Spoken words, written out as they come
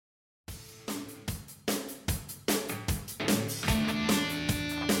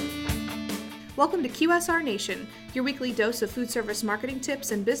Welcome to QSR Nation, your weekly dose of food service marketing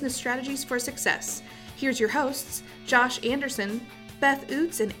tips and business strategies for success. Here's your hosts, Josh Anderson, Beth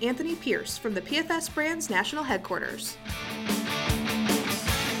Oots, and Anthony Pierce from the PFS Brands National Headquarters.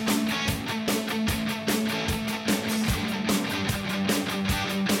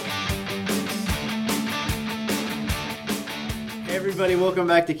 Hey everybody, welcome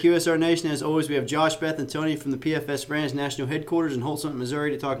back to QSR Nation. As always, we have Josh, Beth, and Tony from the PFS Brands National Headquarters in Holtzman, Missouri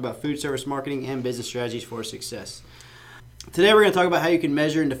to talk about food service marketing and business strategies for success. Today we're going to talk about how you can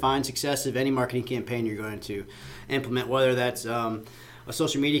measure and define success of any marketing campaign you're going to implement, whether that's a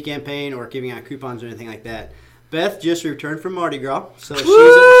social media campaign or giving out coupons or anything like that. Beth just returned from Mardi Gras, so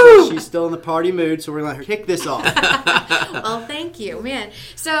she's still in the party mood, so we're going to kick this off. Well, thank you, man.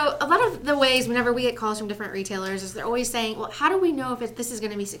 So a lot of the ways whenever we get calls from different retailers is they're always saying, well, how do we know if this is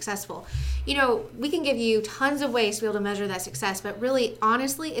going to be successful? You know, we can give you tons of ways to be able to measure that success, but really,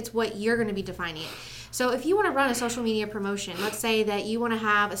 honestly, it's what you're going to be defining it. So if you want to run a social media promotion, let's say that you want to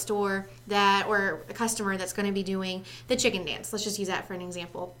have a store that or a customer that's going to be doing the chicken dance. Let's just use that for an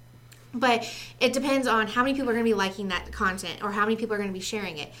example. But it depends on how many people are going to be liking that content or how many people are going to be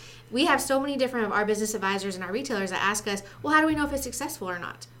sharing it. We have so many different of our business advisors and our retailers that ask us, well, how do we know if it's successful or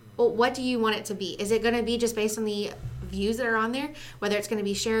not? Well, what do you want it to be? Is it going to be just based on the views that are on there, whether it's going to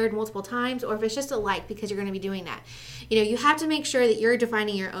be shared multiple times or if it's just a like because you're going to be doing that? You know, you have to make sure that you're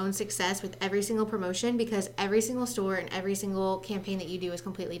defining your own success with every single promotion because every single store and every single campaign that you do is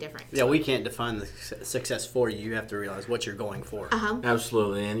completely different. Yeah, we can't define the success for you. You have to realize what you're going for.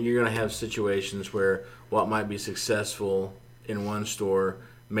 Absolutely, and you're going to have situations where what might be successful in one store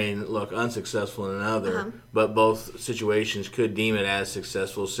may look unsuccessful in another, but both situations could deem it as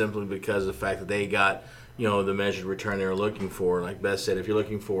successful simply because of the fact that they got, you know, the measured return they were looking for. Like Beth said, if you're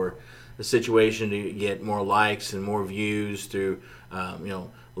looking for a situation to get more likes and more views through,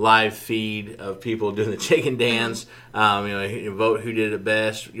 live feed of people doing the chicken dance, vote who did it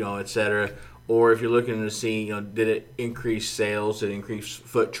best, etc. Or if you're looking to see, did it increase sales, did it increase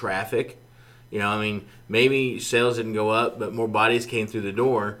foot traffic? Maybe sales didn't go up, but more bodies came through the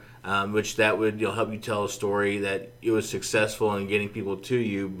door, which that would help you tell a story that it was successful in getting people to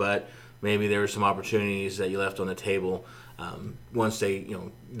you, but maybe there were some opportunities that you left on the table once they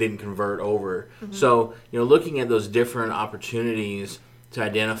didn't convert over. So looking at those different opportunities to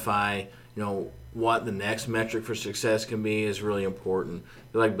identify what the next metric for success can be is really important.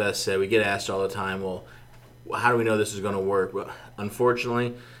 Like Beth said, we get asked all the time, well, how do we know this is going to work? Well,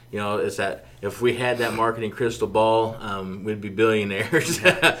 unfortunately, it's that if we had that marketing crystal ball, we'd be billionaires.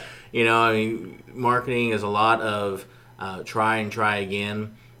 Marketing is a lot of try and try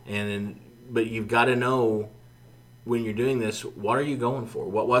again, but you've got to know when you're doing this, what are you going for?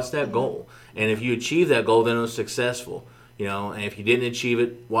 What's that goal? And if you achieve that goal, then it was successful. And if you didn't achieve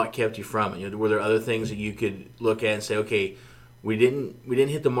it, what kept you from it? Were there other things that you could look at and say, okay, we didn't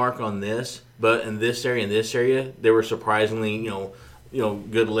hit the mark on this, but in this area, there were surprisingly,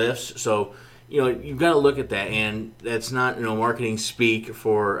 good lifts. So, you've got to look at that, and that's not, marketing speak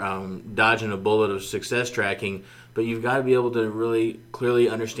for dodging a bullet of success tracking, but you've got to be able to really clearly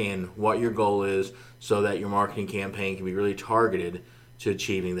understand what your goal is so that your marketing campaign can be really targeted to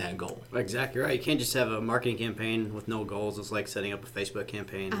achieving that goal. Exactly right. You can't just have a marketing campaign with no goals. It's like setting up a Facebook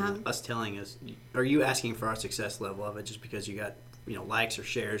campaign. Us telling us, are you asking for our success level of it just because you got likes or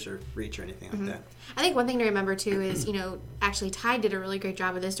shares or reach or anything like that? I think one thing to remember too is, actually Tide did a really great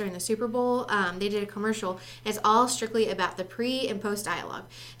job of this during the Super Bowl. They did a commercial. It's all strictly about the pre and post dialogue.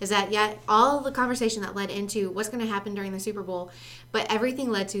 Is that, all the conversation that led into what's going to happen during the Super Bowl, but everything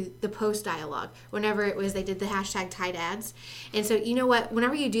led to the post dialogue. Whenever it was, they did the hashtag Tide ads. And so,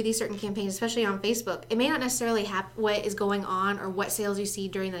 whenever you do these certain campaigns, especially on Facebook, it may not necessarily have what is going on or what sales you see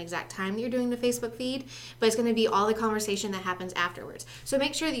during the exact time that you're doing the Facebook feed, but it's going to be all the conversation that happens afterwards. So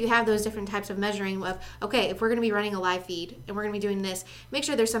make sure that you have those different types of measuring of, okay, if we're going to be running a live feed and we're going to be doing this, make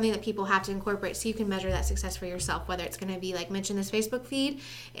sure there's something that people have to incorporate so you can measure that success for yourself, whether it's going to be like mention this Facebook feed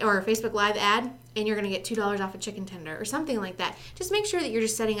or a Facebook Live ad and you're going to get $2 off a chicken tender or something like that. Just make sure that you're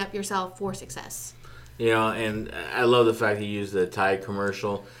just setting up yourself for success. And I love the fact that you use the Tide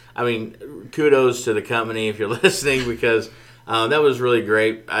commercial. Kudos to the company if you're listening because that was really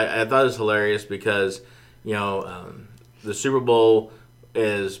great. I thought it was hilarious because, the Super Bowl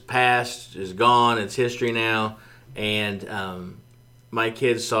is past, is gone, it's history now. And my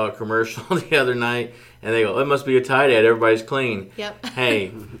kids saw a commercial the other night, and they go, it must be a Tide ad, everybody's clean. Yep.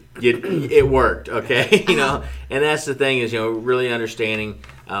 Hey, it worked, okay? And that's the thing is, really understanding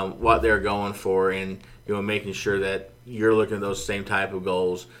what they're going for and, making sure that you're looking at those same type of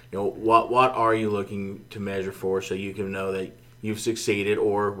goals. What are you looking to measure for so you can know that you've succeeded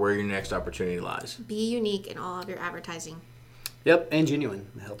or where your next opportunity lies. Be unique in all of your advertising. Yep, and genuine.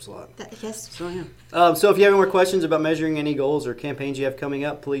 That helps a lot. Yes. So, yeah. So if you have any more questions about measuring any goals or campaigns you have coming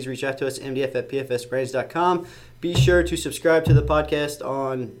up, please reach out to us, mdf@pfsbrands.com. Be sure to subscribe to the podcast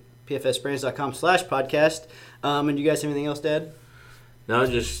on pfsbrands.com/podcast. And you guys have anything else, Dad? No,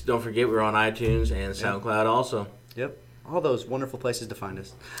 just don't forget we're on iTunes and SoundCloud also. Yep. All those wonderful places to find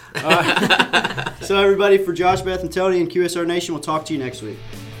us. All right. So everybody, for Josh, Beth, and Tony and QSR Nation, we'll talk to you next week.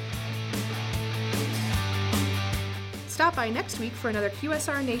 Stop by next week for another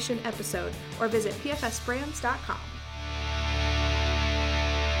QSR Nation episode or visit pfsbrands.com.